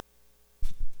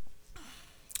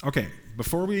Okay,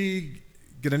 before we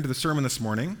get into the sermon this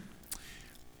morning,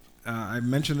 I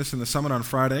mentioned this in the summit on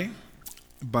Friday,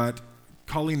 but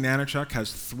Colleen Nanachuk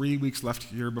has 3 weeks left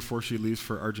here before she leaves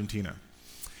for Argentina.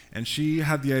 And she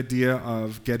had the idea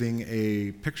of getting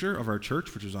a picture of our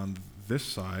church, which is on this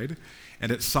side,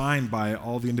 and it's signed by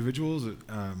all the individuals,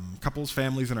 couples,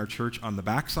 families in our church on the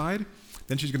back side.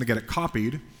 Then she's going to get it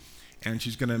copied, and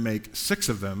she's going to make 6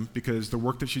 of them because the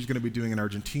work that she's going to be doing in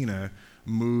Argentina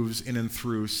moves in and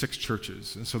through 6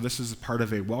 churches. And so this is part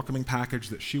of a welcoming package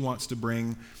that she wants to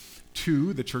bring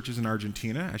to the churches in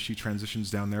Argentina as she transitions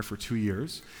down there for 2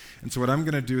 years. And so what I'm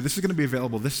going to do, this is going to be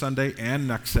available this Sunday and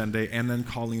next Sunday, and then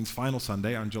Colleen's final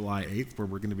Sunday on July 8th, where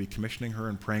we're going to be commissioning her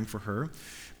and praying for her.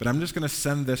 But I'm just going to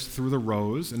send this through the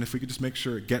rows, and if we could just make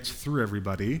sure it gets through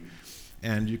everybody,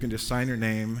 and you can just sign your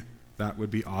name, that would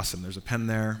be awesome. There's a pen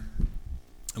there,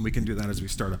 and we can do that as we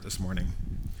start up this morning.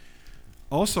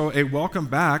 Also, a welcome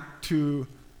back to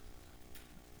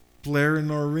Blair and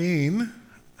Noreen.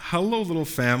 Hello, little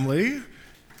family.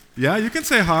 Yeah, you can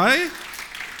say hi.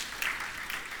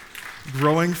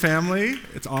 Growing family.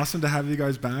 It's awesome to have you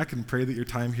guys back and pray that your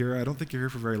time here, I don't think you're here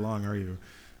for very long, are you?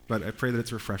 But I pray that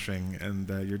it's refreshing and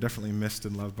you're definitely missed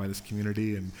and loved by this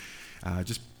community, and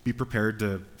just be prepared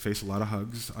to face a lot of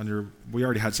hugs we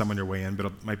already had some on your way in, but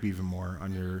it might be even more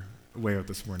on your way out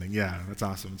this morning. Yeah, that's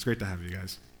awesome. It's great to have you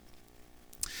guys.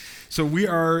 So we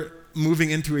are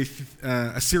moving into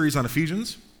a series on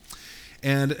Ephesians.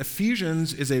 And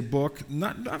Ephesians is a book,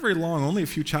 not very long, only a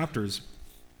few chapters,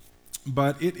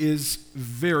 but it is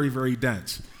very, very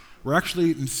dense. We're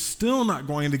actually still not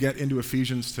going to get into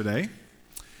Ephesians today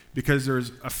because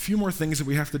there's a few more things that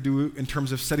we have to do in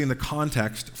terms of setting the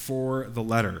context for the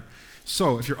letter.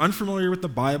 So if you're unfamiliar with the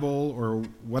Bible or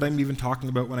what I'm even talking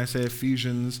about when I say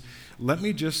Ephesians, let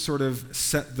me just sort of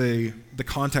set the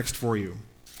context for you.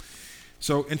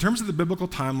 So in terms of the biblical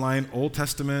timeline, Old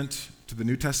Testament to the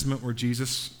New Testament where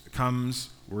Jesus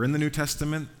comes, we're in the New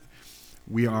Testament.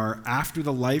 We are after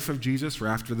the life of Jesus, we're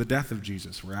after the death of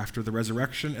Jesus, we're after the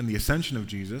resurrection and the ascension of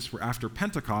Jesus, we're after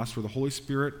Pentecost where the Holy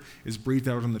Spirit is breathed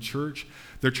out on the church.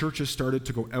 Their church has started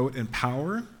to go out in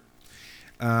power.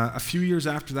 A few years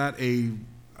after that, a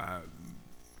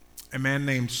man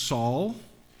named Saul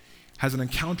has an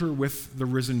encounter with the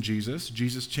risen Jesus.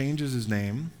 Jesus changes his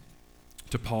name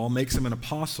to Paul, makes him an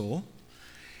apostle,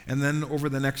 and then over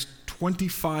the next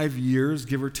 25 years,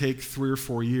 give or take 3 or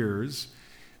 4 years,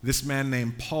 this man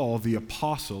named Paul, the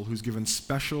apostle, who's given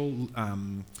special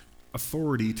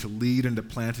authority to lead and to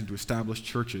plant and to establish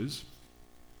churches,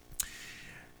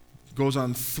 goes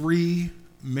on 3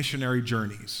 missionary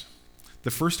journeys.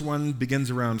 The first one begins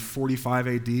around 45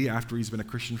 AD, after he's been a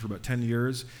Christian for about 10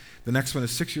 years. The next one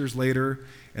is 6 years later,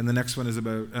 and the next one is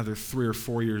about another 3 or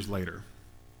 4 years later.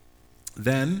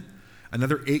 Then,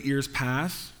 another 8 years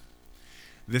pass.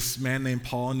 This man named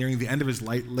Paul, nearing the end of his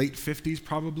late 50s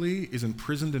probably, is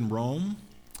imprisoned in Rome,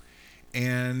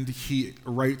 and he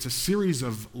writes a series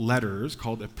of letters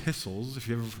called epistles. If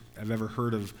you have ever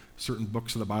heard of certain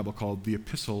books of the Bible called the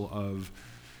Epistle of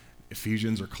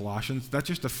Ephesians or Colossians, that's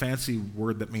just a fancy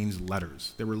word that means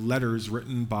letters. They were letters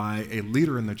written by a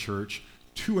leader in the church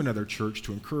to another church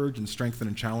to encourage and strengthen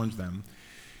and challenge them.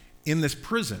 In this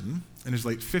prison, in his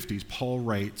late 50s, Paul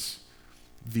writes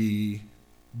the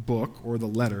book or the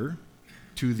letter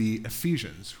to the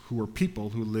Ephesians, who were people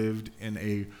who lived in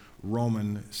a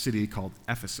Roman city called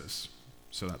Ephesus.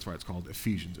 So that's why it's called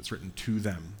Ephesians. It's written to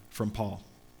them from Paul.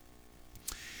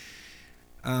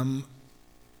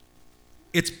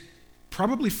 It's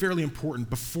probably fairly important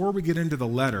before we get into the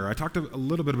letter. I talked a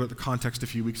little bit about the context a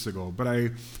few weeks ago,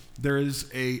 but there's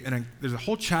a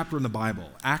whole chapter in the Bible,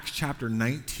 Acts chapter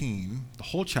 19, the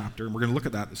whole chapter, and we're going to look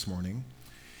at that this morning.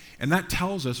 And that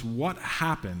tells us what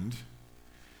happened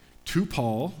to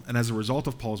Paul, and as a result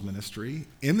of Paul's ministry,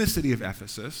 in the city of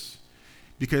Ephesus,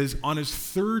 because on his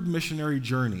 3rd missionary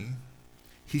journey,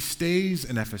 he stays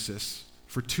in Ephesus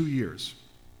for 2 years.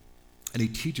 And he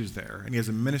teaches there, and he has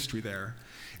a ministry there.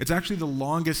 It's actually the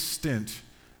longest stint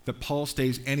that Paul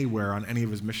stays anywhere on any of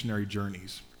his missionary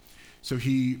journeys. So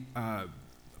he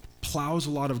plows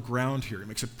a lot of ground here. He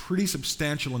makes a pretty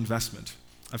substantial investment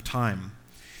of time.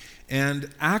 And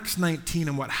Acts 19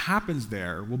 and what happens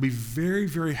there will be very,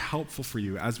 very helpful for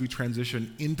you as we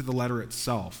transition into the letter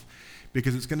itself,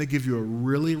 because it's going to give you a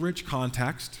really rich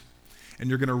context, and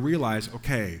you're going to realize,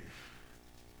 okay,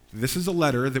 this is a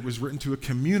letter that was written to a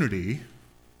community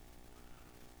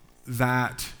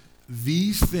that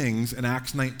these things in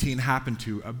Acts 19 happened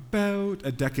to about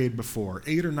a decade before,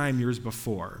 8 or 9 years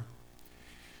before.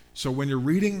 So when you're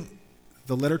reading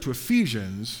the letter to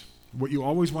Ephesians, what you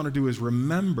always want to do is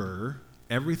remember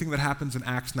everything that happens in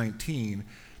Acts 19,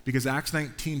 because Acts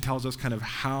 19 tells us kind of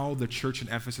how the church in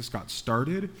Ephesus got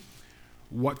started,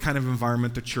 what kind of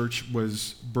environment the church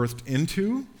was birthed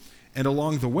into, and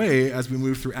along the way, as we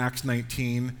move through Acts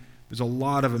 19, there's a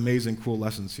lot of amazing, cool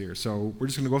lessons here. So we're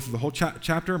just going to go through the whole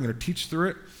chapter. I'm going to teach through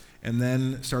it, and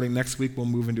then starting next week, we'll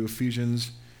move into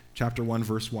Ephesians chapter 1,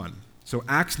 verse 1. So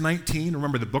Acts 19,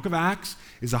 remember the book of Acts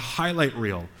is a highlight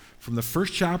reel. From the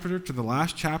first chapter to the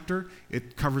last chapter,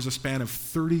 it covers a span of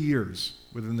 30 years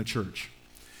within the church.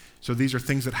 So these are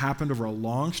things that happened over a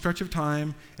long stretch of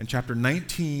time, and chapter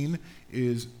 19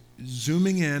 is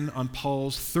zooming in on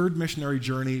Paul's third missionary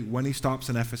journey when he stops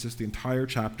in Ephesus, the entire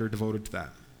chapter devoted to that.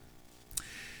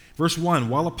 Verse 1,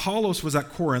 while Apollos was at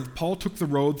Corinth, Paul took the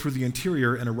road through the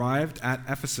interior and arrived at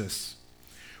Ephesus,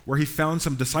 where he found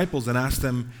some disciples and asked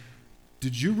them,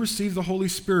 "Did you receive the Holy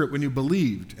Spirit when you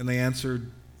believed?" And they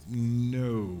answered,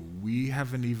 "No, we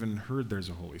haven't even heard there's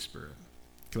a Holy Spirit."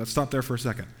 Okay, let's stop there for a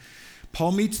second.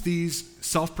 Paul meets these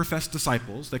self-professed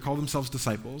disciples. They call themselves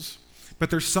disciples. But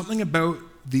there's something about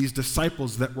these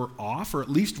disciples that were off, or at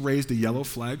least raised a yellow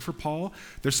flag for Paul.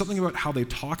 There's something about how they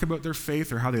talk about their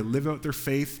faith or how they live out their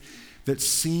faith that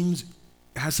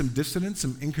has some dissonance,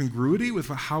 some incongruity with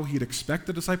how he'd expect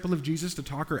the disciple of Jesus to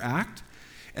talk or act.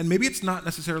 And maybe it's not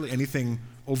necessarily anything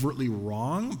overtly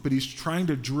wrong, but he's trying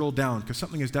to drill down because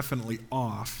something is definitely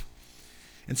off.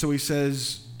 And so he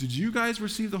says, "Did you guys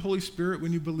receive the Holy Spirit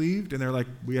when you believed?" And they're like,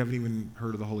 "We haven't even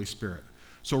heard of the Holy Spirit."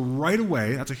 So right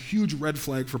away, that's a huge red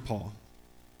flag for Paul.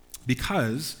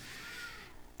 Because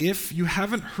if you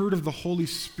haven't heard of the Holy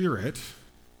Spirit,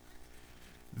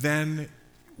 then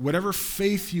whatever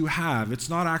faith you have, it's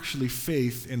not actually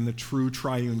faith in the true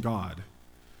triune God.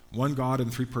 One God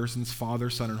in three persons, Father,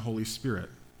 Son, and Holy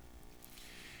Spirit.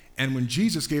 And when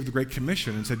Jesus gave the Great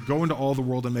Commission and said, "Go into all the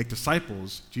world and make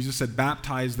disciples," Jesus said,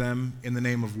 "Baptize them in the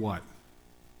name of what?"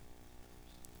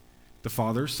 The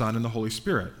Father, Son, and the Holy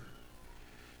Spirit.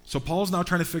 So Paul's now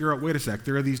trying to figure out, wait a sec,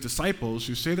 there are these disciples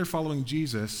who say they're following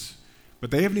Jesus,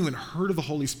 but they haven't even heard of the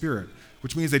Holy Spirit,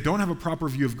 which means they don't have a proper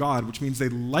view of God, which means they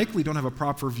likely don't have a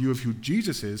proper view of who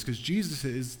Jesus is, because Jesus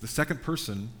is the second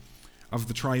person of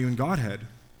the triune Godhead.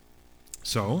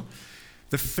 So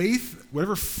the faith,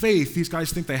 whatever faith these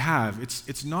guys think they have,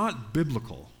 it's not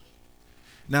biblical.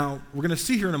 Now, we're going to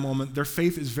see here in a moment, their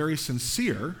faith is very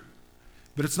sincere,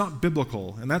 but it's not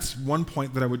biblical, and that's one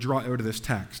point that I would draw out of this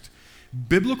text.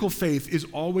 Biblical faith is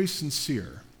always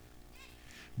sincere,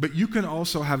 but you can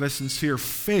also have a sincere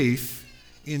faith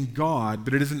in God,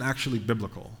 but it isn't actually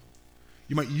biblical.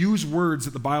 You might use words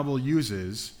that the Bible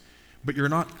uses, but you're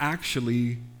not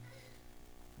actually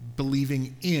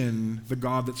believing in the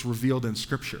God that's revealed in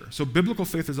Scripture. So biblical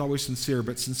faith is always sincere,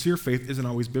 but sincere faith isn't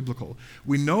always biblical.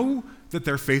 We know that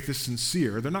their faith is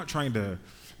sincere. They're not trying to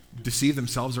deceive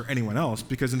themselves or anyone else,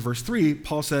 because in verse 3,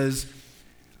 Paul says,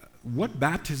 "What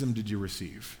baptism did you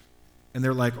receive?" And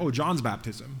they're like, "Oh, John's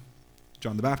baptism,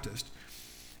 John the Baptist."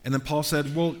 And then Paul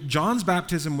said, "Well, John's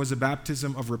baptism was a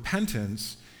baptism of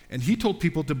repentance, and he told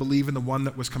people to believe in the one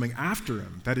that was coming after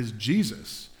him, that is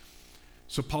Jesus."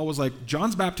 So Paul was like,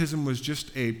 John's baptism was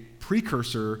just a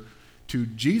precursor to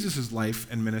Jesus' life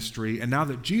and ministry, and now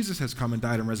that Jesus has come and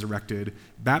died and resurrected,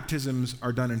 baptisms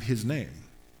are done in his name.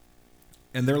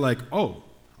 And they're like, oh,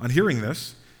 on hearing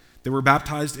this, they were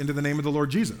baptized into the name of the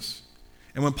Lord Jesus.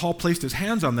 And when Paul placed his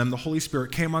hands on them, the Holy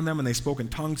Spirit came on them, and they spoke in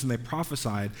tongues, and they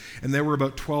prophesied, and there were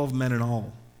about 12 men in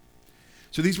all.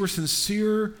 So these were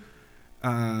sincere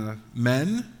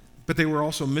men, but they were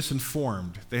also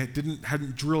misinformed. They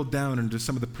hadn't drilled down into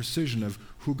some of the precision of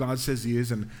who God says he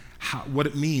is and what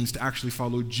it means to actually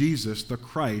follow Jesus, the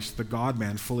Christ, the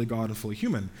God-man, fully God and fully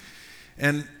human.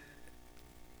 And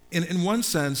in one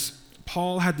sense,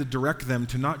 Paul had to direct them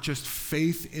to not just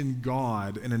faith in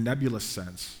God in a nebulous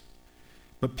sense,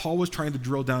 but Paul was trying to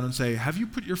drill down and say, have you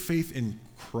put your faith in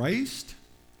Christ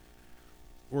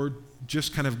or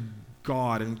just kind of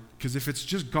God? And because if it's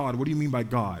just God, what do you mean by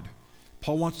God?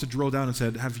 Paul wants to drill down and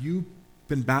said, have you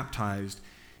been baptized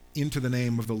into the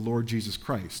name of the Lord Jesus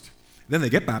Christ? Then they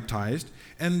get baptized.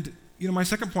 And my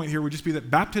second point here would just be that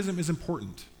baptism is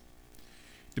important.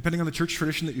 Depending on the church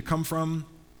tradition that you come from,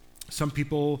 some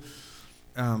people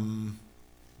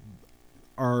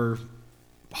are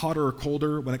hotter or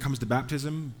colder when it comes to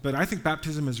baptism, but I think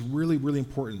baptism is really, really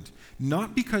important.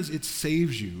 Not because it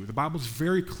saves you. The Bible's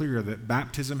very clear that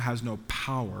baptism has no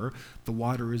power. The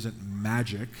water isn't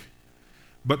magic.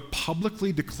 But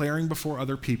publicly declaring before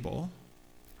other people,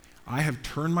 I have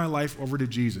turned my life over to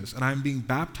Jesus, and I'm being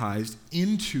baptized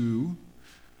into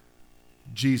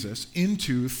Jesus,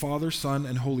 into Father, Son,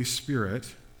 and Holy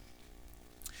Spirit,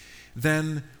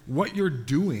 then what you're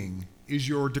doing is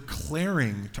you're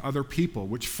declaring to other people,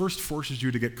 which first forces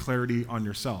you to get clarity on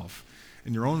yourself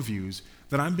and your own views,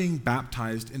 that I'm being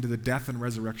baptized into the death and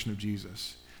resurrection of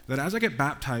Jesus. That as I get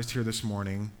baptized here this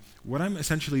morning, what I'm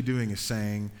essentially doing is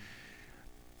saying,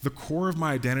 the core of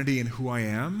my identity and who I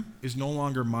am is no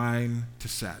longer mine to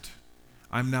set.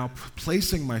 I'm now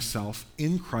placing myself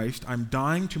in Christ. I'm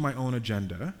dying to my own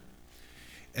agenda.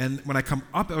 And when I come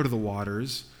up out of the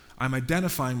waters, I'm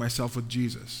identifying myself with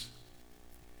Jesus.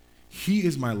 He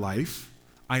is my life.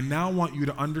 I now want you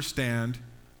to understand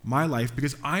my life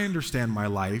because I understand my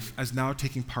life as now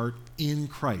taking part in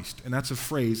Christ. And that's a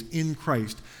phrase, in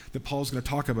Christ, that Paul's going to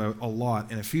talk about a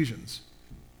lot in Ephesians.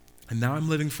 And now I'm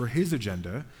living for his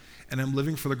agenda, and I'm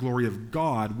living for the glory of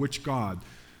God. Which God?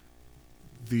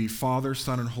 The Father,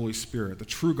 Son, and Holy Spirit, the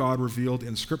true God revealed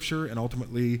in Scripture and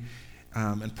ultimately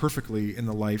and perfectly in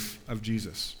the life of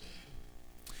Jesus.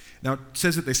 Now, it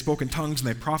says that they spoke in tongues and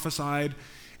they prophesied.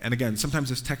 And again, sometimes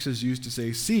this text is used to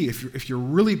say, see, if you're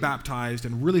really baptized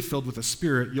and really filled with the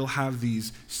Spirit, you'll have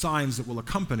these signs that will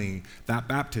accompany that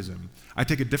baptism. I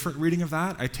take a different reading of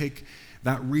that. I take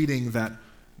that reading that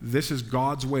this is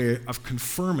God's way of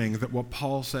confirming that what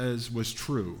Paul says was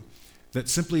true, that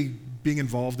simply being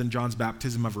involved in John's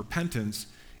baptism of repentance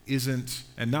isn't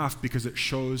enough because it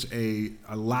shows a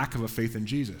lack of a faith in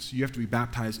Jesus. You have to be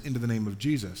baptized into the name of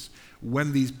Jesus.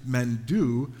 When these men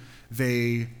do,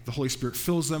 the Holy Spirit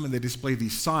fills them and they display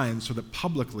these signs so that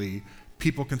publicly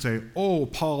people can say, oh,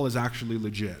 Paul is actually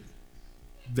legit.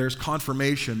 There's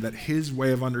confirmation that his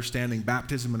way of understanding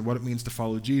baptism and what it means to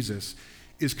follow Jesus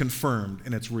is confirmed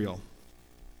and it's real.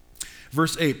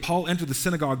 Verse 8, Paul entered the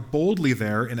synagogue boldly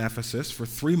there in Ephesus for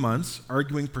 3 months,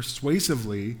 arguing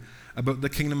persuasively about the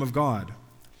kingdom of God.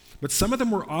 But some of them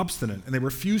were obstinate, and they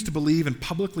refused to believe and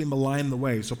publicly maligned the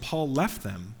way. So Paul left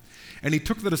them, and he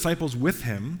took the disciples with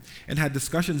him and had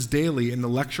discussions daily in the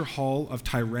lecture hall of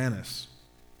Tyrannus.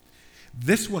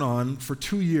 This went on for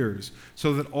 2 years,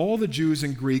 so that all the Jews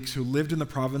and Greeks who lived in the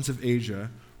province of Asia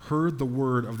heard the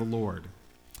word of the Lord.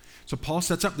 So Paul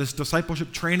sets up this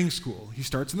discipleship training school. He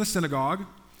starts in the synagogue.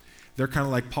 They're kind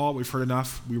of like, Paul, we've heard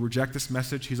enough. We reject this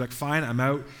message. He's like, fine, I'm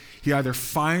out. He either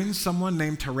finds someone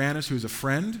named Tyrannus who's a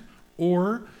friend,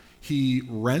 or he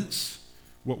rents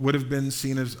what would have been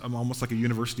seen as almost like a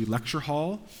university lecture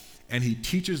hall, and he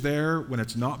teaches there when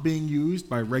it's not being used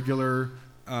by regular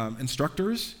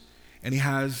instructors, and he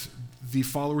has the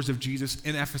followers of Jesus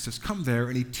in Ephesus come there,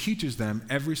 and he teaches them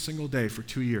every single day for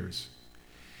 2 years.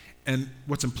 And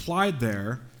what's implied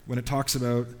there when it talks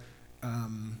about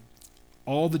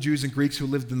all the Jews and Greeks who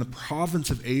lived in the province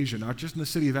of Asia, not just in the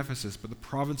city of Ephesus, but the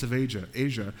province of Asia,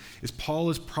 is Paul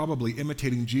is probably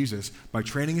imitating Jesus by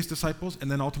training his disciples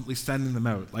and then ultimately sending them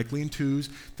out, likely in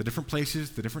twos, to different places,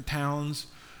 to different towns,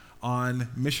 on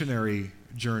missionary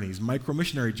journeys,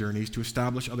 micro-missionary journeys to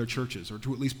establish other churches or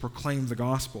to at least proclaim the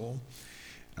gospel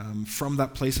from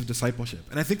that place of discipleship.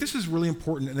 And I think this is really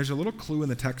important, and there's a little clue in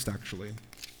the text, actually.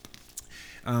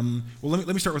 Let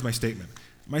me start with my statement.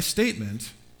 My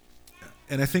statement,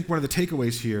 and I think one of the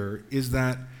takeaways here, is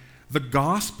that the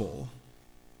gospel,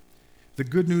 the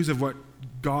good news of what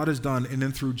God has done in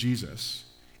and through Jesus,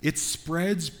 it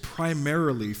spreads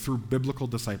primarily through biblical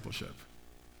discipleship.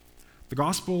 The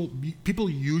gospel, people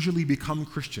usually become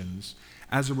Christians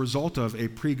as a result of a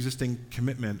pre-existing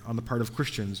commitment on the part of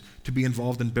Christians to be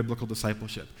involved in biblical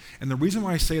discipleship. And the reason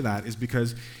why I say that is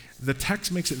because the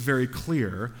text makes it very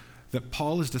clear that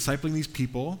Paul is discipling these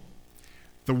people.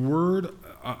 The word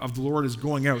of the Lord is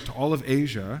going out to all of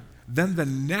Asia. Then the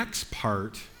next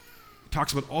part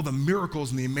talks about all the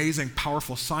miracles and the amazing,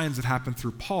 powerful signs that happen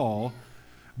through Paul,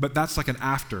 but that's like an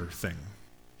after thing.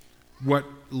 What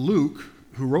Luke,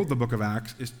 who wrote the book of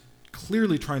Acts, is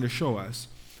clearly trying to show us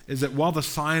is that while the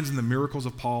signs and the miracles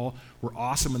of Paul were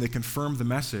awesome and they confirmed the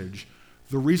message,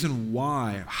 the reason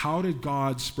why, how did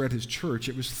God spread his church?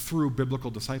 It was through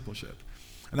biblical discipleship.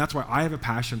 And that's why I have a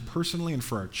passion personally and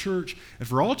for our church and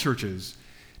for all churches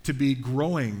to be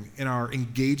growing in our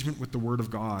engagement with the Word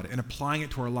of God and applying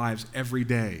it to our lives every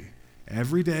day.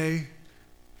 Every day,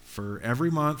 for every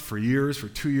month, for years, for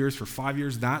 2 years, for 5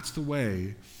 years. That's the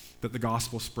way that the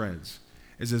gospel spreads,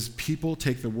 is as people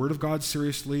take the Word of God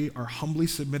seriously, are humbly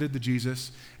submitted to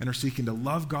Jesus, and are seeking to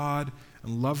love God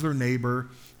and love their neighbor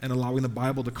and allowing the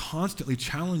Bible to constantly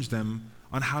challenge them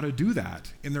on how to do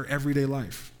that in their everyday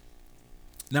life.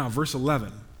 Now, verse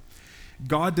 11,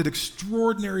 God did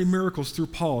extraordinary miracles through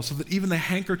Paul so that even the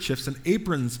handkerchiefs and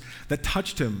aprons that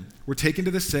touched him were taken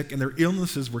to the sick and their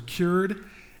illnesses were cured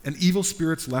and evil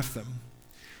spirits left them.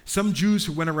 Some Jews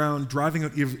who went around driving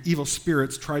out evil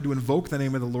spirits tried to invoke the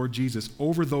name of the Lord Jesus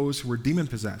over those who were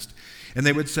demon-possessed. And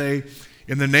they would say,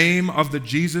 In the name of the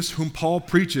Jesus whom Paul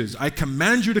preaches, I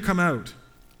command you to come out.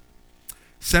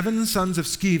 7 sons of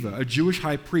Sceva, a Jewish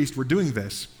high priest, were doing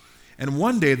this. And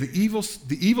one day the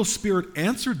evil spirit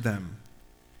answered them,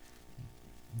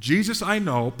 Jesus I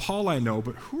know, Paul I know,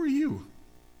 but who are you?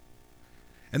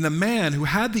 And the man who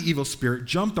had the evil spirit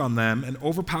jumped on them and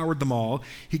overpowered them all.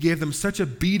 He gave them such a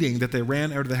beating that they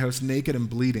ran out of the house naked and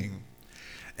bleeding.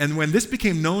 And when this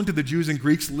became known to the Jews and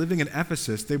Greeks living in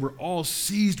Ephesus, they were all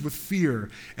seized with fear,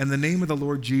 and the name of the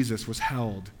Lord Jesus was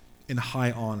held in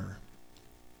high honor.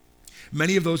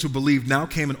 Many of those who believed now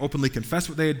came and openly confessed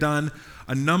what they had done.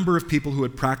 A number of people who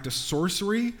had practiced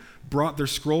sorcery brought their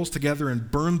scrolls together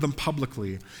and burned them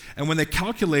publicly. And when they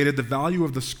calculated the value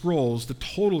of the scrolls, the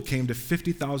total came to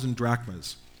 50,000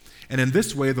 drachmas. And in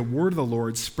this way, the word of the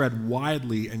Lord spread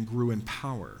widely and grew in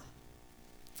power.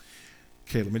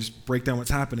 Okay, let me just break down what's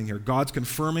happening here. God's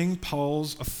confirming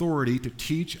Paul's authority to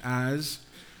teach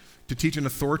in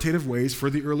authoritative ways for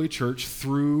the early church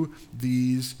through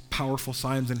these powerful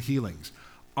signs and healings.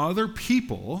 Other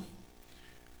people,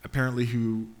 apparently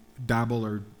who dabble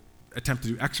or attempt to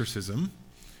do exorcism,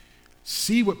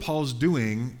 see what Paul's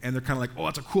doing and they're kind of like, oh,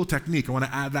 that's a cool technique. I want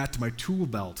to add that to my tool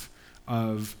belt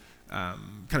of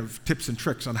kind of tips and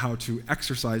tricks on how to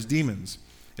exorcise demons.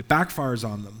 It backfires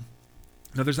on them.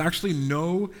 Now, there's actually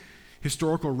no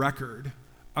historical record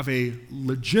of a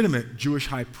legitimate Jewish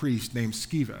high priest named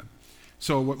Sceva.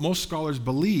 So what most scholars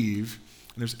believe,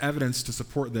 and there's evidence to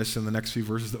support this in the next few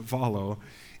verses that follow,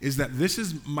 is that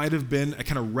this might have been a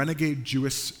kind of renegade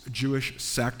Jewish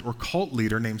sect or cult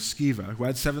leader named Sceva, who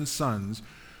had 7 sons,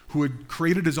 who had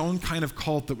created his own kind of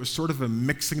cult that was sort of a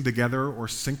mixing together or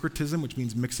syncretism, which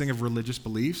means mixing of religious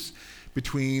beliefs,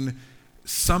 between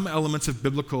some elements of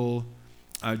biblical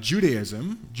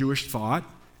Judaism, Jewish thought,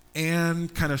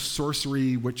 and kind of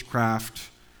sorcery, witchcraft,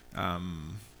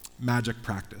 magic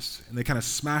practice. And they kind of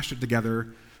smashed it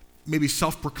together, maybe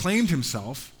self-proclaimed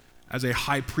himself as a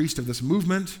high priest of this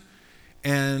movement,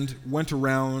 and went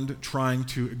around trying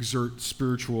to exert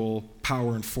spiritual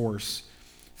power and force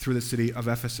through the city of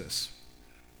Ephesus.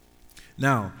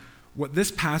 Now, what this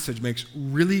passage makes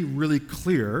really, really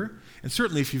clear, and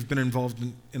certainly if you've been involved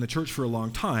in the church for a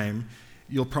long time,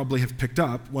 you'll probably have picked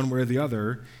up one way or the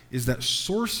other, is that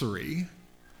sorcery,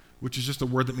 which is just a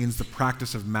word that means the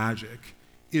practice of magic,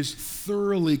 is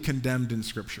thoroughly condemned in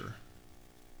Scripture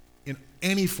in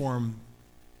any form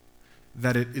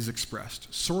that it is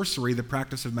expressed. Sorcery, the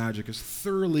practice of magic, is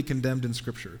thoroughly condemned in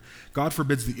Scripture. God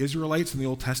forbids the Israelites in the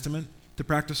Old Testament to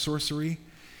practice sorcery.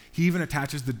 He even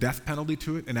attaches the death penalty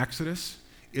to it in Exodus.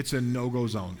 It's a no-go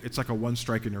zone. It's like a one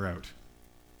strike and you're out.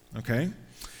 Okay?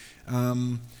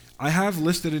 I have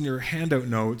listed in your handout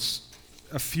notes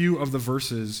a few of the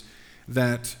verses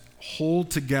that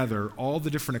hold together all the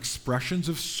different expressions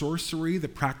of sorcery, the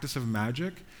practice of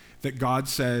magic, that God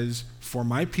says, for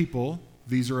my people,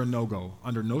 these are a no-go.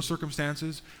 Under no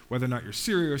circumstances, whether or not you're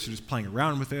serious or just playing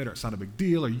around with it or it's not a big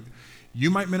deal, or you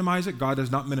might minimize it, God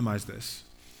does not minimize this.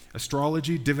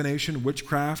 Astrology, divination,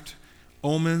 witchcraft,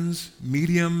 omens,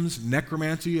 mediums,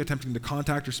 necromancy, attempting to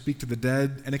contact or speak to the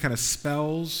dead, any kind of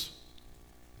spells.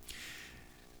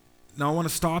 Now I want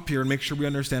to stop here and make sure we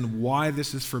understand why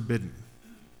this is forbidden.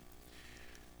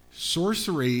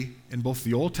 Sorcery in both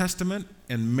the Old Testament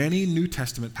and many New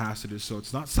Testament passages, so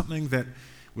it's not something that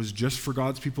was just for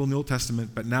God's people in the Old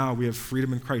Testament, but now we have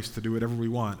freedom in Christ to do whatever we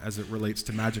want as it relates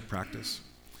to magic practice.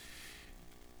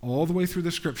 All the way through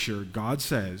the Scripture, God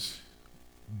says,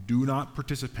 do not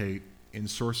participate in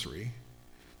sorcery.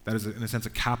 That is, in a sense, a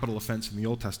capital offense in the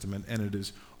Old Testament, and it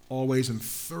is always and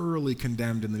thoroughly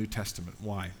condemned in the New Testament.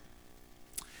 Why?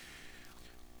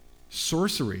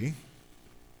 Sorcery,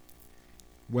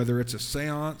 whether it's a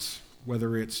seance,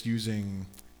 whether it's using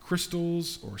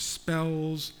crystals or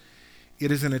spells,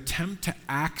 it is an attempt to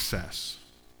access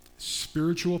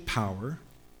spiritual power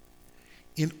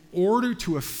in order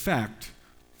to affect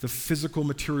the physical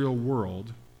material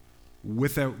world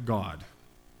without God.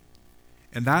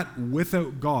 And that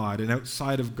without God and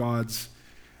outside of God's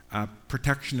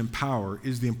protection and power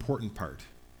is the important part.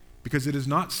 Because it is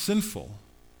not sinful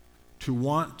to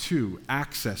want to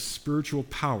access spiritual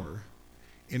power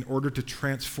in order to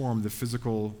transform the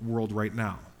physical world right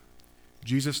now.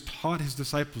 Jesus taught his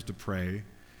disciples to pray,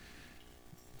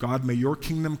 God, may your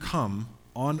kingdom come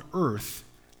on earth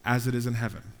as it is in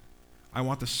heaven. I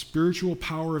want the spiritual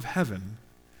power of heaven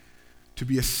to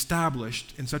be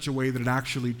established in such a way that it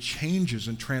actually changes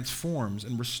and transforms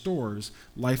and restores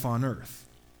life on earth.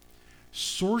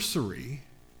 Sorcery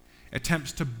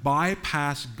attempts to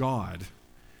bypass God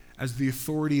as the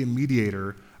authority and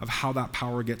mediator of how that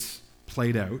power gets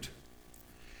played out,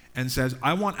 and says,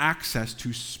 I want access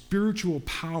to spiritual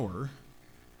power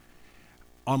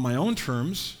on my own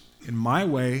terms, in my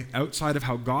way, outside of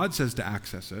how God says to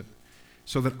access it,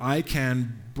 so that I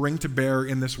can bring to bear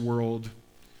in this world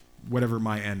whatever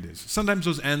my end is. Sometimes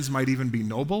those ends might even be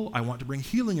noble. I want to bring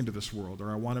healing into this world,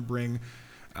 or I want to bring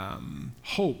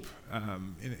hope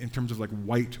in terms of like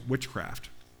white witchcraft.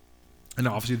 And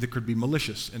obviously there could be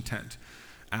malicious intent.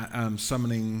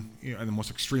 Summoning, in the most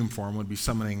extreme form, would be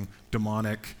summoning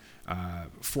demonic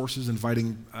forces,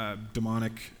 inviting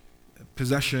demonic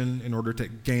possession in order to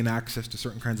gain access to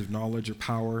certain kinds of knowledge or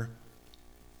power.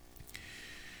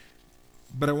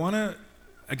 But I want to,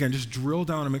 again, just drill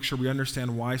down and make sure we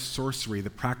understand why sorcery, the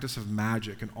practice of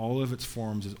magic in all of its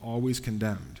forms, is always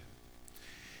condemned.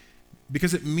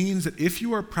 Because it means that if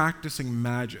you are practicing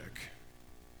magic,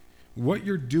 what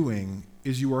you're doing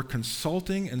is you are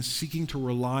consulting and seeking to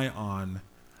rely on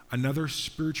another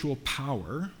spiritual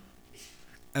power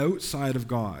outside of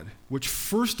God, which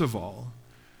first of all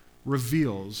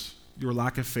reveals your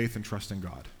lack of faith and trust in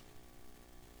God.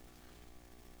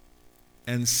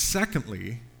 And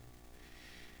secondly,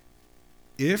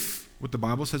 if what the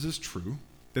Bible says is true,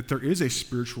 that there is a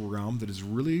spiritual realm that is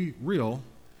really real,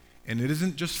 and it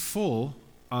isn't just full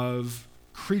of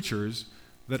creatures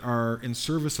that are in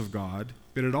service of God,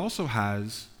 but it also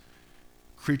has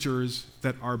creatures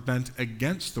that are bent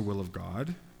against the will of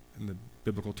God, and the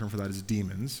biblical term for that is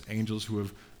demons, angels who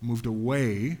have moved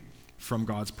away from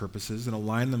God's purposes and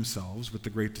aligned themselves with the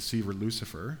great deceiver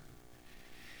Lucifer.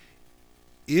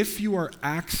 If you are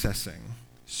accessing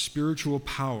spiritual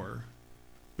power,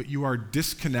 but you are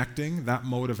disconnecting that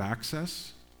mode of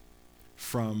access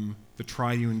from the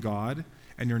triune God,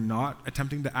 and you're not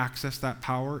attempting to access that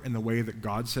power in the way that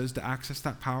God says to access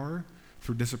that power,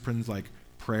 through disciplines like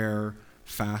prayer,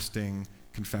 fasting,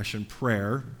 confession,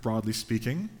 prayer, broadly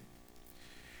speaking,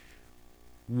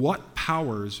 what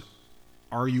powers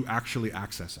are you actually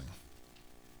accessing?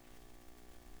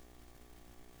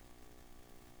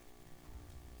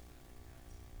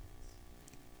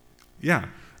 Yeah,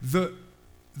 the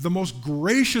most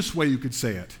gracious way you could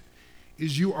say it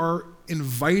is you are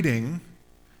inviting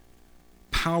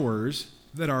powers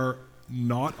that are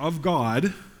not of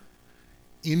God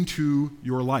into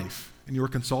your life, and you are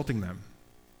consulting them.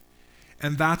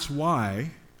 And that's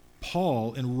why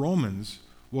Paul in Romans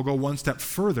will go one step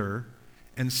further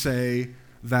and say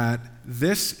that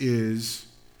this is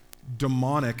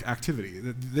demonic activity.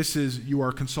 This is, you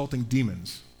are consulting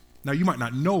demons. Now, you might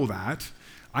not know that.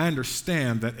 I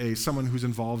understand that someone who's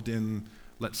involved in,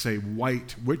 let's say,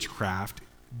 white witchcraft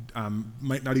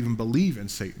might not even believe in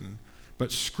Satan.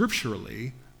 But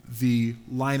scripturally, the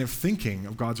line of thinking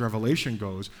of God's revelation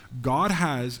goes, God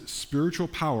has spiritual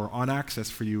power on access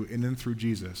for you in and through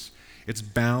Jesus. It's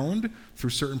bound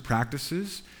through certain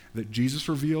practices that Jesus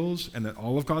reveals and that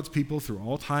all of God's people through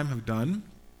all time have done.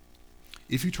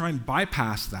 If you try and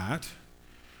bypass that,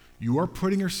 you are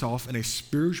putting yourself in a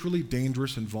spiritually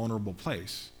dangerous and vulnerable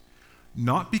place.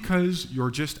 Not because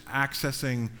you're just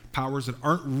accessing powers that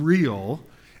aren't real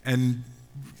and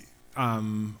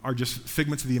are just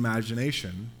figments of the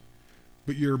imagination,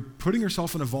 but you're putting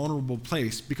yourself in a vulnerable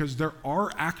place because there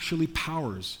are actually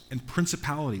powers and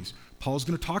principalities. Paul's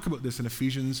going to talk about this in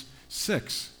Ephesians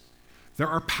 6. There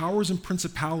are powers and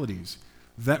principalities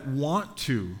that want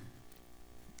to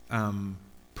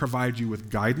provide you with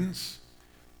guidance,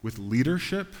 with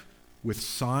leadership, with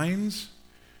signs,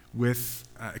 with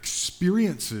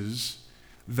experiences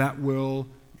that will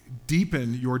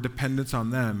deepen your dependence on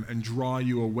them and draw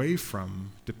you away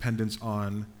from dependence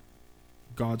on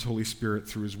God's Holy Spirit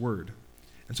through His Word.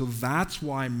 And so that's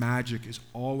why magic is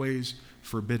always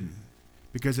forbidden,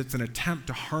 because it's an attempt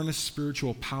to harness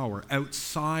spiritual power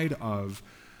outside of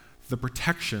the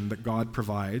protection that God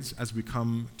provides as we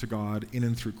come to God in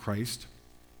and through Christ.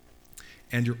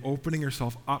 And you're opening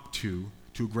yourself up to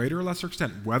a greater or lesser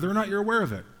extent, whether or not you're aware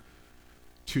of it,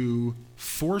 to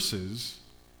forces,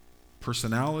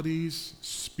 personalities,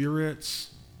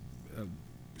 spirits.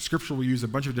 Scripture will use a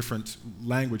bunch of different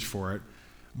language for it,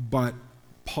 but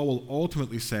Paul will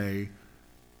ultimately say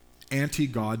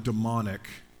anti-God, demonic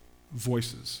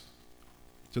voices.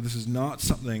 So this is not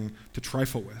something to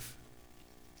trifle with.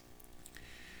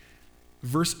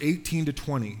 Verse 18 to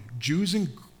 20, Jews and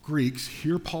Greeks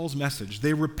hear Paul's message.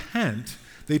 They repent.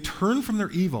 They turn from their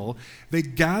evil. They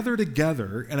gather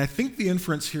together. And I think the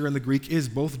inference here in the Greek is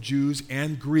both Jews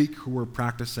and Greek who were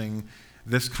practicing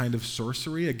this kind of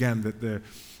sorcery. Again, that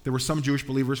there were some Jewish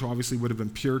believers who obviously would have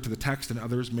been pure to the text, and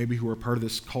others maybe who were part of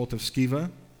this cult of Sceva.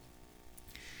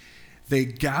 They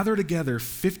gather together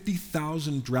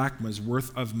 50,000 drachmas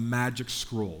worth of magic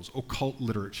scrolls, occult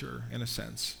literature in a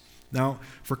sense, Now,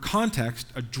 for context,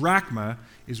 a drachma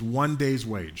is 1 day's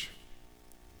wage.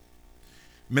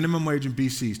 Minimum wage in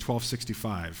BC is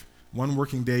 $12.65. 1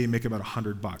 working day, you make about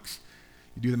 $100.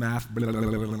 You do the math,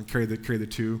 carry the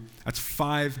two. That's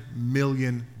 $5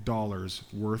 million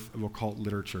worth of occult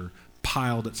literature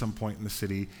piled at some point in the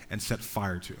city and set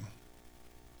fire to.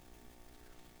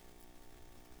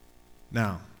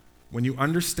 Now, when you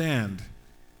understand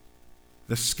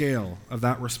the scale of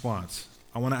that response,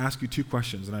 I want to ask you 2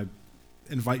 questions, and I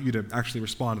invite you to actually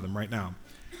respond to them right now.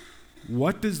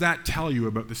 What does that tell you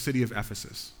about the city of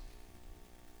Ephesus?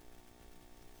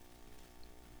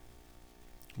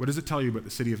 What does it tell you about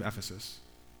the city of Ephesus?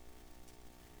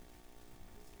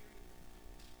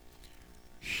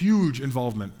 Huge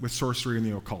involvement with sorcery and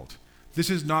the occult. This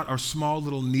is not a small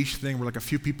little niche thing where like a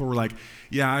few people were like,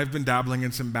 yeah, I've been dabbling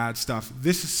in some bad stuff.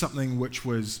 This is something which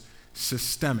was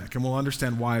systemic, and we'll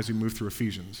understand why as we move through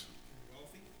Ephesians.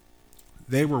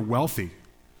 They were wealthy.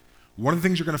 One of the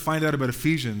things you're going to find out about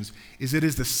Ephesians is it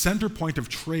is the center point of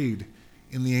trade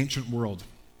in the ancient world.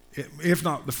 If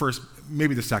not the first,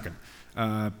 maybe the second.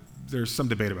 There's some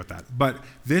debate about that. But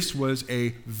this was a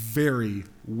very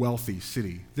wealthy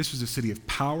city. This was a city of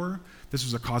power. This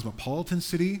was a cosmopolitan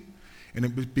city. And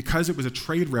it was because it was a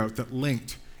trade route that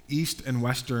linked east and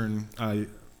western, the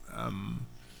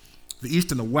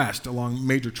east and the west along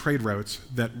major trade routes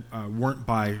that weren't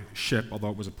by ship, although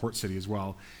it was a port city as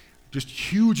well. Just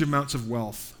huge amounts of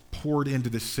wealth poured into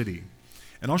this city.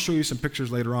 And I'll show you some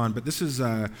pictures later on, but this is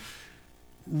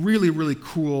really, really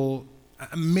cool,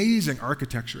 amazing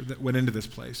architecture that went into this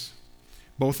place,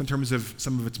 both in terms of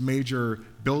some of its major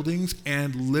buildings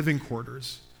and living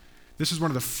quarters. This is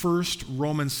one of the first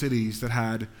Roman cities that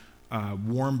had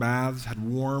warm baths, had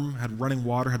running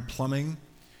water, had plumbing.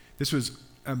 This was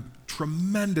a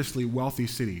tremendously wealthy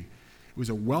city. It was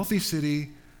a wealthy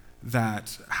city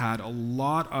that had a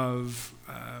lot of,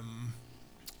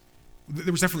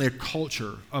 there was definitely a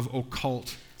culture of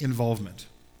occult involvement.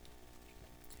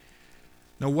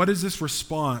 Now, what does this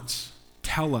response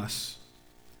tell us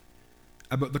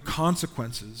about the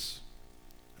consequences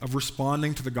of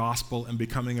responding to the gospel and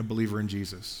becoming a believer in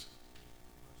Jesus?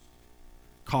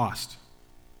 Cost.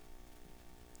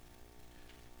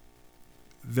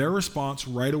 Their response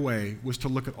right away was to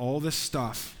look at all this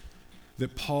stuff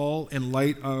that Paul, in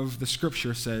light of the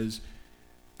scripture, says,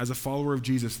 as a follower of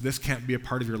Jesus, this can't be a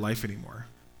part of your life anymore.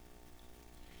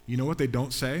 You know what they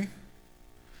don't say?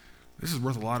 This is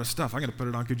worth a lot of stuff. I'm going to put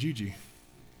it on Kijiji.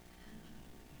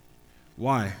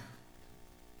 Why?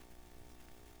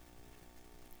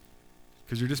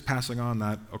 Because you're just passing on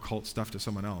that occult stuff to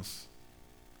someone else.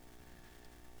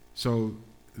 So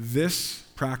this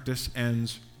practice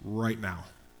ends right now.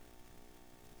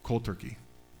 Cold turkey.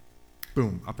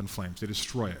 Boom, up in flames. They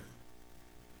destroy it.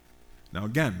 Now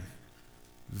again,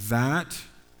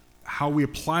 how we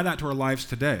apply that to our lives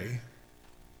today,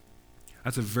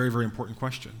 that's a very, very important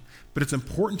question. But it's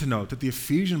important to note that the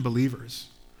Ephesian believers,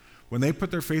 when they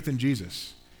put their faith in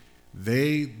Jesus,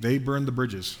 they burned the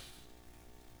bridges.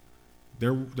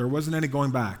 There wasn't any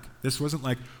going back. This wasn't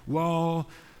like, well,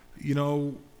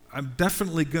 I'm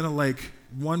definitely going to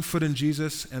 1 foot in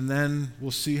Jesus and then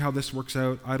we'll see how this works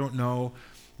out. I don't know.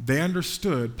 They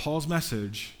understood Paul's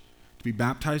message to be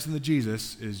baptized into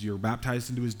Jesus is you're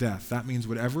baptized into his death. That means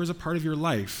whatever is a part of your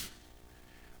life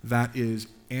that is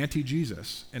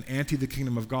anti-Jesus and anti the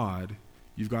kingdom of God,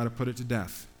 you've got to put it to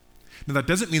death. Now that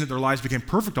doesn't mean that their lives became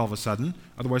perfect all of a sudden,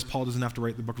 otherwise Paul doesn't have to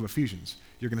write the book of Ephesians.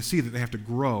 You're going to see that they have to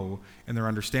grow in their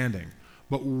understanding.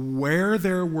 But where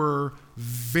there were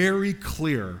very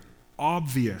clear,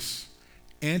 obvious,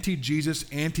 anti-Jesus,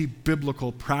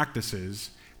 anti-biblical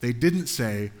practices, they didn't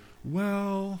say,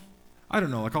 well, I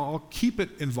don't know, I'll keep it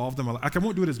involved in my life. I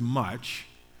won't do it as much,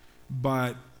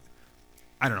 but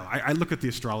I don't know. I look at the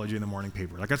astrology in the morning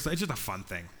paper. It's just a fun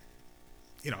thing.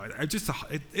 It's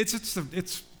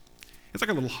like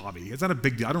a little hobby. It's not a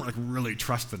big deal. I don't really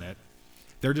trust in it.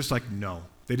 They're just no.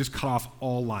 They just cut off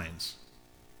all lines.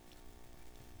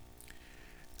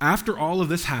 After all of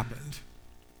this happened,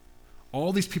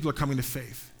 all these people are coming to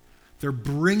faith. They're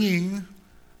bringing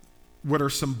what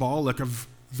are symbolic of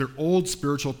their old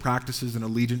spiritual practices and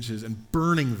allegiances and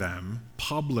burning them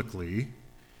publicly.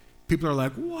 People are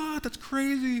like, what? That's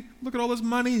crazy. Look at all this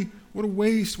money. What a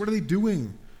waste. What are they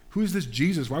doing? Who is this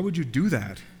Jesus? Why would you do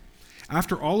that?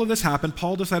 After all of this happened,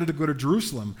 Paul decided to go to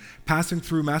Jerusalem, passing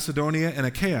through Macedonia and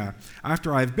Achaia.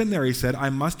 After I've been there, he said, I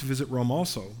must visit Rome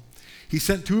also. He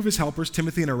sent 2 of his helpers,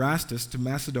 Timothy and Erastus, to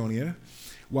Macedonia,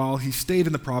 while he stayed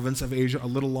in the province of Asia a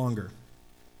little longer.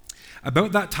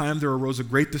 About that time, there arose a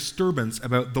great disturbance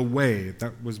about the way.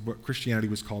 That was what Christianity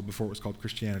was called before it was called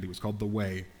Christianity. It was called the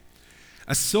way.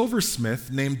 A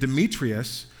silversmith named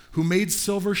Demetrius, who made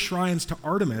silver shrines to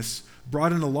Artemis,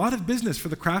 brought in a lot of business for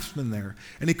the craftsmen there.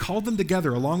 And he called them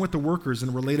together along with the workers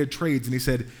in related trades. And he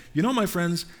said, you know, my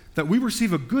friends, that we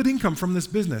receive a good income from this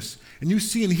business. And you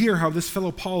see and hear how this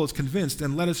fellow Paul is convinced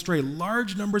and led astray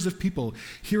large numbers of people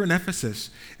here in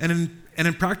Ephesus and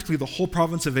in practically the whole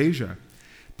province of Asia.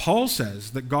 Paul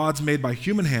says that gods made by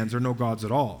human hands are no gods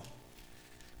at all.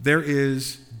 There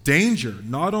is danger,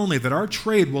 not only that our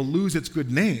trade will lose its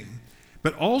good name,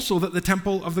 but also that the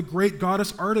temple of the great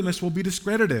goddess Artemis will be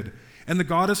discredited, and the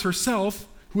goddess herself,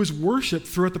 who is worshipped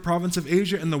throughout the province of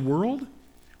Asia and the world,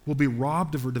 will be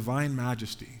robbed of her divine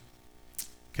majesty.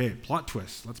 Okay, plot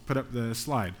twist. Let's put up the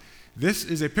slide. This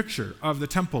is a picture of the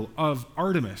temple of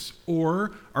Artemis,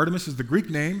 or Artemis is the Greek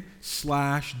name,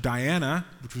 / Diana,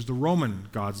 which was the Roman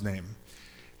god's name.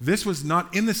 This was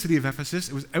not in the city of Ephesus.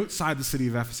 It was outside the city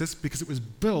of Ephesus because it was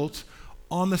built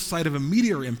on the site of a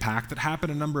meteor impact that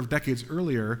happened a number of decades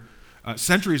earlier,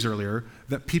 centuries earlier,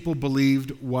 that people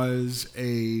believed was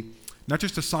not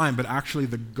just a sign, but actually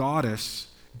the goddess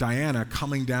Diana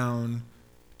coming down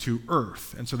to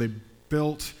Earth. And so they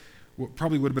built what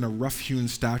probably would have been a rough-hewn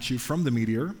statue from the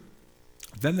meteor.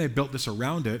 Then they built this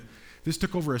around it. This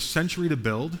took over a century to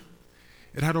build.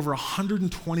 It had over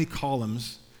 120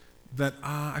 columns that,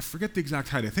 I forget the exact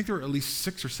height. I think there were at least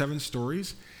 6 or 7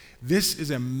 stories. This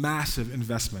is a massive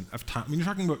investment of time. I mean, you're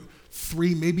talking about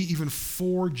 3, maybe even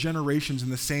 4 generations in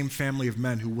the same family of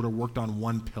men who would have worked on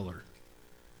one pillar.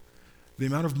 The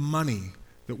amount of money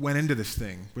that went into this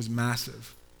thing was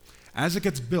massive. As it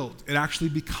gets built, it actually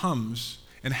becomes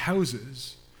and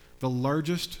houses the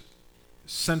largest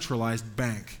centralized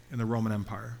bank in the Roman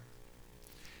Empire.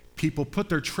 People put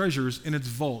their treasures in its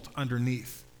vault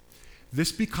underneath.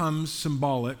 This becomes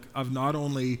symbolic of not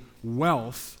only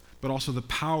wealth, but also the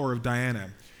power of Diana,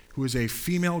 who is a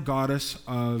female goddess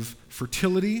of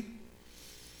fertility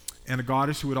and a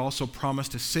goddess who would also promise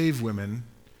to save women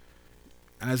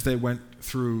as they went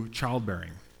through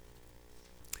childbearing.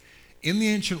 In the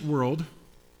ancient world,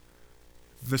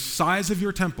 the size of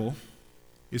your temple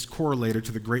is correlated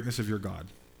to the greatness of your God.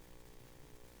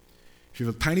 If you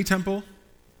have a tiny temple,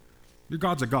 your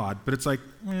God's a God, but it's like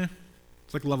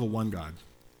level 1 God.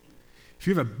 If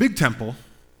you have a big temple,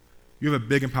 you have a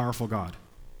big and powerful God.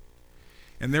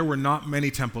 And there were not many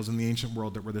temples in the ancient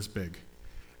world that were this big.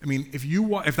 I mean,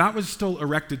 if that was still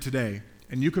erected today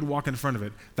and you could walk in front of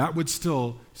it, that would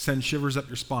still send shivers up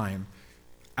your spine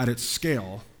at its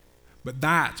scale. But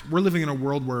we're living in a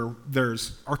world where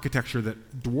there's architecture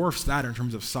that dwarfs that in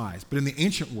terms of size. But in the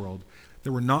ancient world,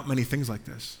 there were not many things like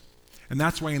this. And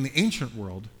that's why in the ancient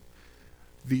world,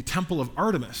 the temple of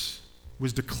Artemis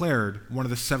was declared one of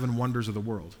the 7 wonders of the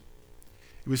world.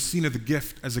 It was seen as a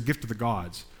gift of the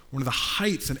gods, one of the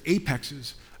heights and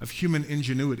apexes of human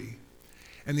ingenuity.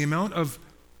 And the amount of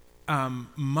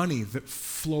money that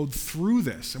flowed through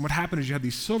this. And what happened is you had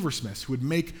these silversmiths who would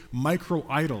make micro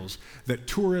idols that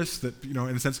tourists, that, in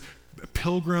a sense,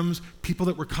 pilgrims, people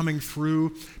that were coming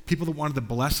through, people that wanted the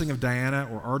blessing of Diana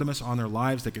or Artemis on their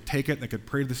lives, they could take it, they could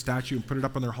pray to the statue and put it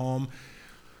up in their home.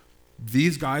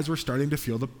 These guys were starting to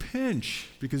feel the pinch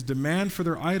because demand for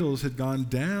their idols had gone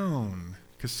down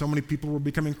because so many people were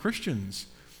becoming Christians.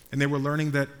 And they were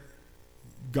learning that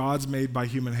gods made by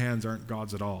human hands aren't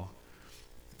gods at all.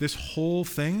 This whole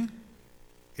thing,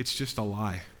 it's just a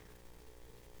lie.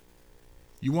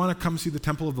 You want to come see the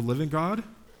temple of the living God?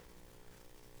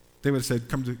 They would have said,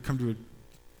 come to a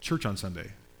church on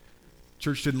Sunday.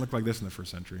 Church didn't look like this in the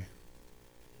first century.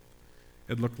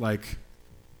 It looked like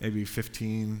maybe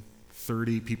 15,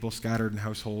 30 people scattered in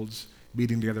households,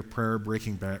 meeting together, prayer,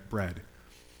 breaking bread.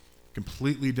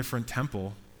 Completely different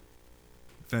temple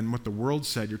than what the world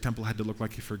said your temple had to look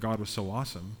like if your God was so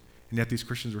awesome. And yet these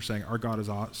Christians were saying, our God is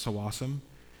so awesome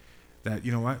that,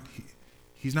 you know what,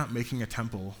 he's not making a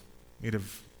temple made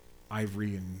of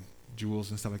ivory and jewels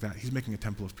and stuff like that. He's making a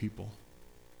temple of people.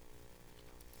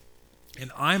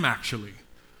 And I'm actually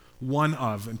one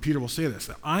of, and Peter will say this,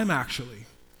 that I'm actually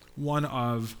one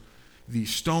of the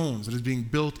stones that is being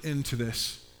built into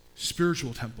this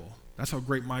spiritual temple. That's how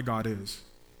great my God is.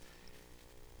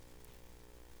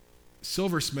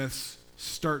 Silversmiths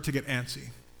start to get antsy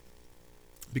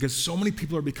because so many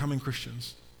people are becoming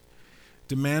Christians.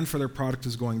 Demand for their product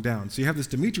is going down. So you have this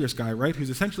Demetrius guy, right, who's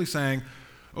essentially saying,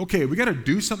 okay, we got to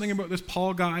do something about this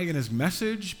Paul guy and his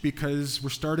message because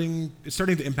it's starting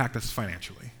to impact us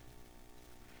financially.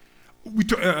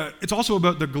 It's also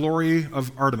about the glory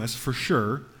of Artemis, for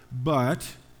sure, but,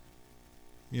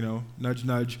 nudge,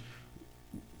 nudge,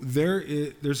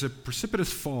 there's a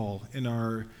precipitous fall in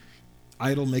our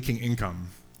idol-making income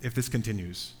if this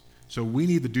continues. So we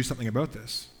need to do something about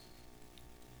this.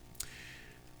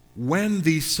 When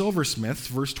the silversmiths,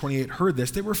 verse 28, heard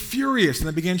this, they were furious, and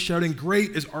they began shouting,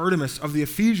 "Great is Artemis of the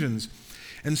Ephesians."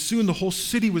 And soon the whole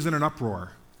city was in an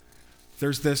uproar.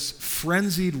 There's this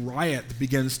frenzied riot that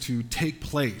begins to take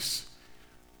place.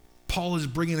 Paul is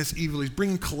bringing this evil. He's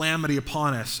bringing calamity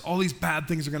upon us. All these bad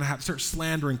things are going to happen. Start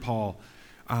slandering Paul.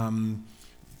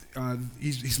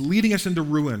 He's leading us into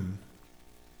ruin.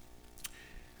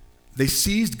 They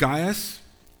seized Gaius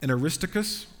and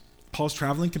Aristarchus, Paul's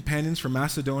traveling companions from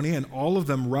Macedonia, and all of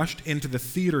them rushed into the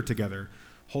theater together.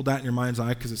 Hold that in your mind's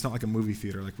eye, because it's not like a movie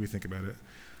theater like we think about it.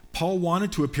 Paul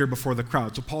wanted to appear before the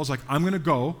crowd. So Paul's like, I'm going to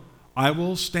go. I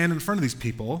will stand in front of these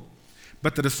people.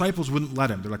 But the disciples wouldn't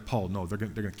let him. They're like, Paul, no, they're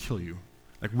going to kill you.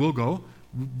 Like, we'll go.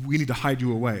 We need to hide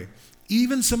you away.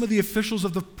 Even some of the officials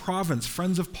of the province,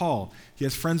 friends of Paul, he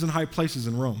has friends in high places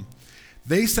in Rome,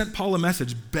 they sent Paul a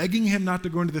message begging him not to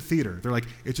go into the theater. They're like,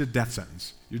 it's a death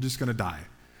sentence. You're just going to die.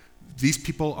 These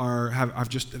people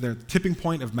they're tipping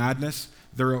point of madness.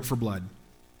 They're out for blood.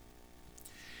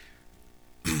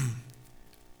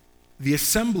 The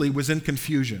assembly was in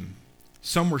confusion.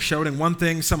 Some were shouting one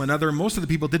thing, some another. Most of the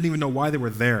people didn't even know why they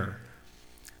were there.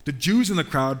 The Jews in the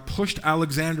crowd pushed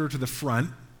Alexander to the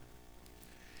front,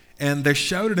 and they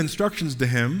shouted instructions to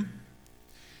him,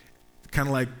 kind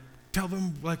of like, tell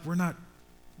them, like, we're not,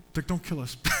 like, don't kill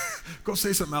us. Go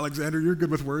say something, Alexander. You're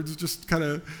good with words. Just kind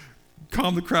of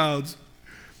calm the crowds.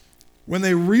 When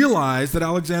they realized that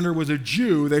Alexander was a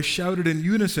Jew, they shouted in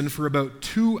unison for about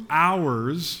 2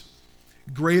 hours,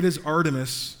 "Great is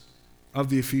Artemis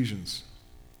of the Ephesians."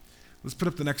 Let's put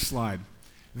up the next slide.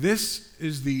 This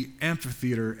is the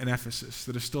amphitheater in Ephesus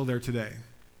that is still there today.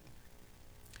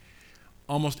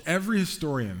 Almost every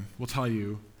historian will tell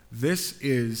you this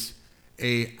is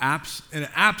an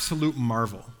absolute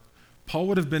marvel. Paul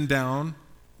would have been down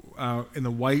in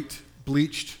the white,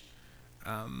 bleached,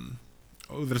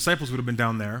 the disciples would have been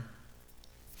down there.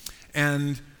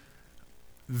 And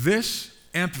this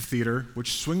amphitheater,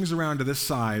 which swings around to this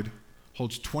side,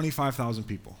 holds 25,000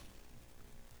 people.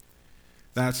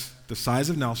 That's the size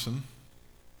of Nelson,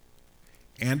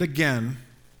 and again,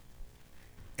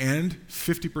 and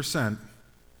 50%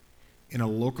 in a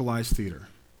localized theater,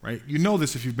 right? You know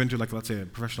this if you've been to, like, let's say a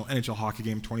professional NHL hockey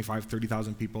game, 25,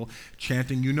 30,000 people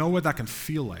chanting. You know what that can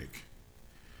feel like.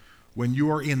 When you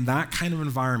are in that kind of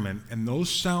environment and those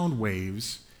sound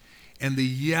waves and the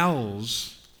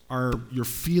yells you're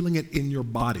feeling it in your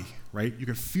body, right? You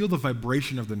can feel the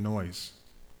vibration of the noise.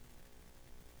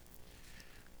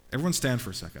 Everyone stand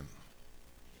for a second.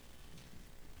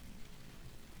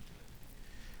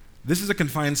 This is a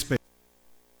confined space.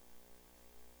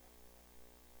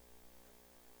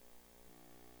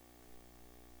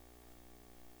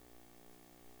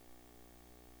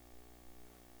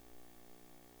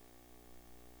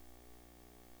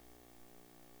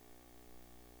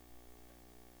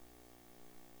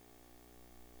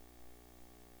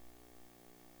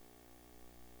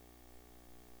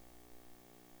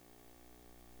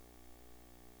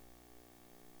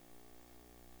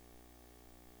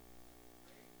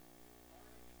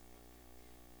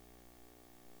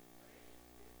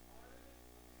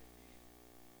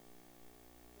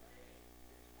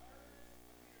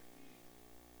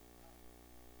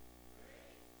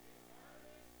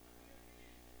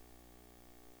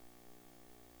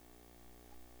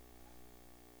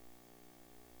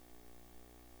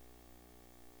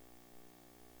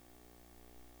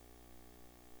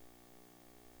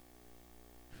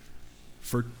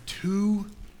 For 2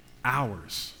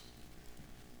 hours.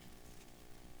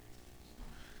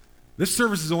 This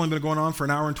service has only been going on for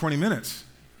an hour and 20 minutes.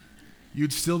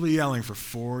 You'd still be yelling for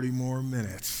 40 more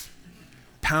minutes,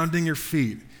 pounding your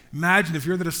feet. Imagine if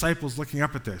you're the disciples looking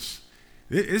up at this.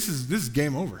 This is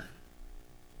game over.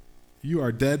 You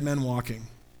are dead men walking.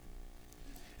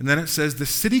 And then it says, the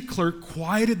city clerk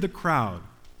quieted the crowd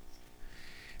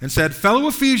and said, "Fellow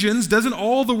Ephesians, doesn't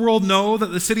all the world know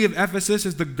that the city of Ephesus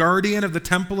is the guardian of the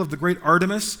temple of the great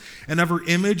Artemis and of her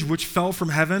image which fell from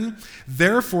heaven?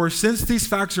 Therefore, since these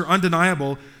facts are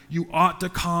undeniable, you ought to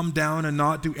calm down and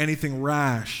not do anything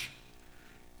rash.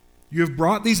 You have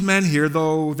brought these men here,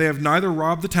 though they have neither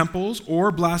robbed the temples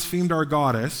or blasphemed our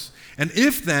goddess. And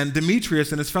if then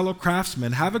Demetrius and his fellow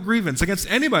craftsmen have a grievance against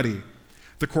anybody,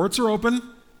 the courts are open,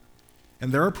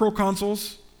 and there are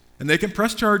proconsuls, and they can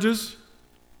press charges.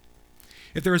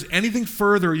 If there is anything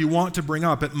further you want to bring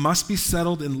up, it must be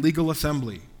settled in legal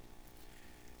assembly.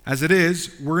 As it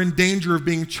is, we're in danger of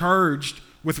being charged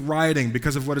with rioting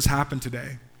because of what has happened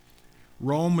today."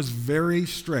 Rome was very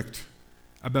strict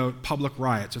about public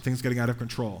riots or things getting out of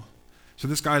control. So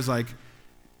this guy's like,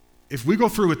 if we go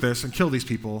through with this and kill these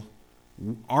people,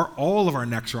 all of our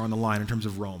necks are on the line in terms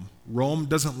of Rome. Rome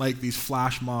doesn't like these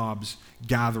flash mobs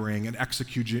gathering and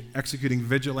executing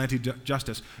vigilante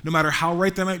justice, no matter how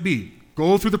right they might be.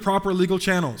 Go through the proper legal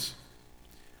channels.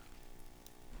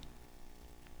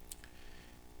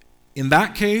 In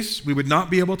that case, we would not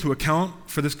be able to account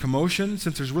for this commotion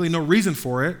since there's really no reason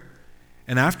for it.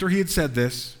 And after he had said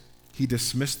this, he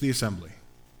dismissed the assembly.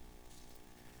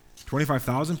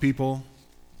 25,000 people,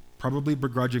 probably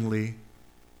begrudgingly,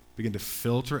 begin to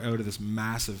filter out of this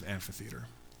massive amphitheater.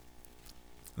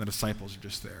 And the disciples are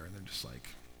just there, and they're just like,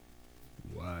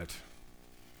 what?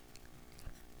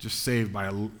 Just saved by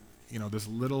this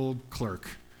little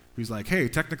clerk who's like, hey,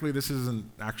 technically this isn't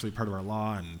actually part of our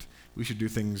law, and we should do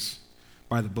things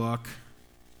by the book.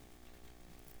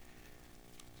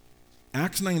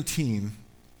 Acts 19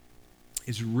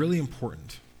 is really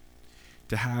important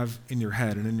to have in your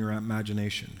head and in your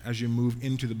imagination as you move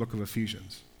into the book of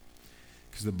Ephesians.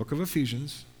 Because the book of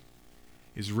Ephesians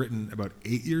is written about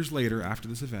 8 years later after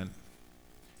this event,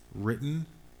 written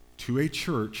to a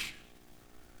church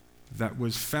that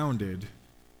was founded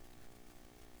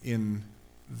in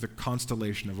the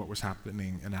constellation of what was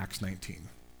happening in Acts 19.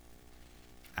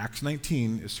 Acts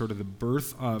 19 is sort of the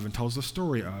birth of and tells the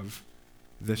story of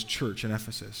this church in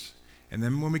Ephesus. And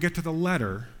then when we get to the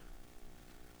letter,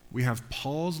 we have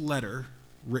Paul's letter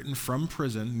written from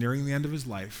prison, nearing the end of his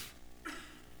life,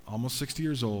 almost 60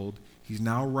 years old. He's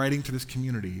now writing to this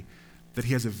community that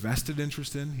he has a vested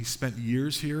interest in. He's spent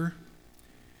years here.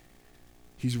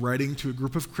 He's writing to a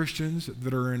group of Christians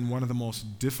that are in one of the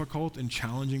most difficult and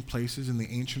challenging places in the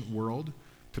ancient world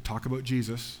to talk about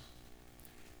Jesus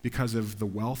because of the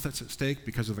wealth that's at stake,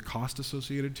 because of the cost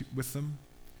associated with them,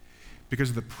 because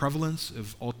of the prevalence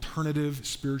of alternative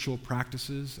spiritual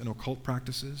practices and occult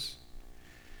practices.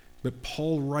 But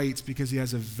Paul writes because he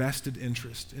has a vested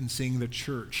interest in seeing the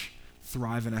church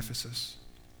thrive in Ephesus.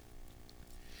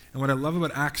 And what I love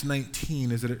about Acts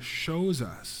 19 is that it shows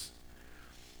us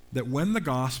that when the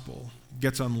gospel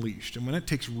gets unleashed and when it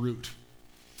takes root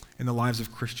in the lives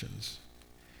of Christians,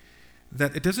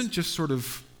 that it doesn't just sort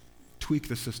of tweak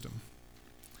the system.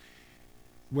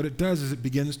 What it does is it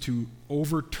begins to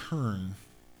overturn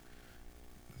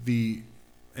the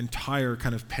entire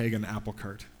kind of pagan apple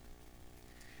cart.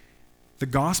 The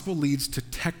gospel leads to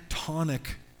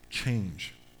tectonic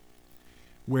change,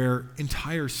 where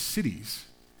entire cities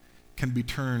can be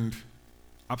turned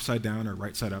upside down or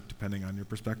right side up, depending on your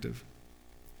perspective.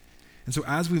 And so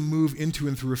as we move into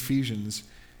and through Ephesians,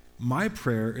 my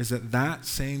prayer is that that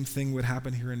same thing would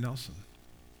happen here in Nelson.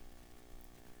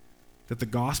 That the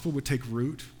gospel would take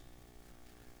root,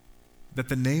 that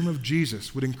the name of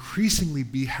Jesus would increasingly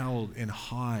be held in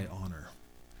high honor,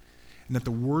 and that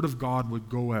the word of God would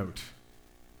go out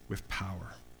with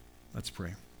power. Let's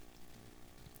pray.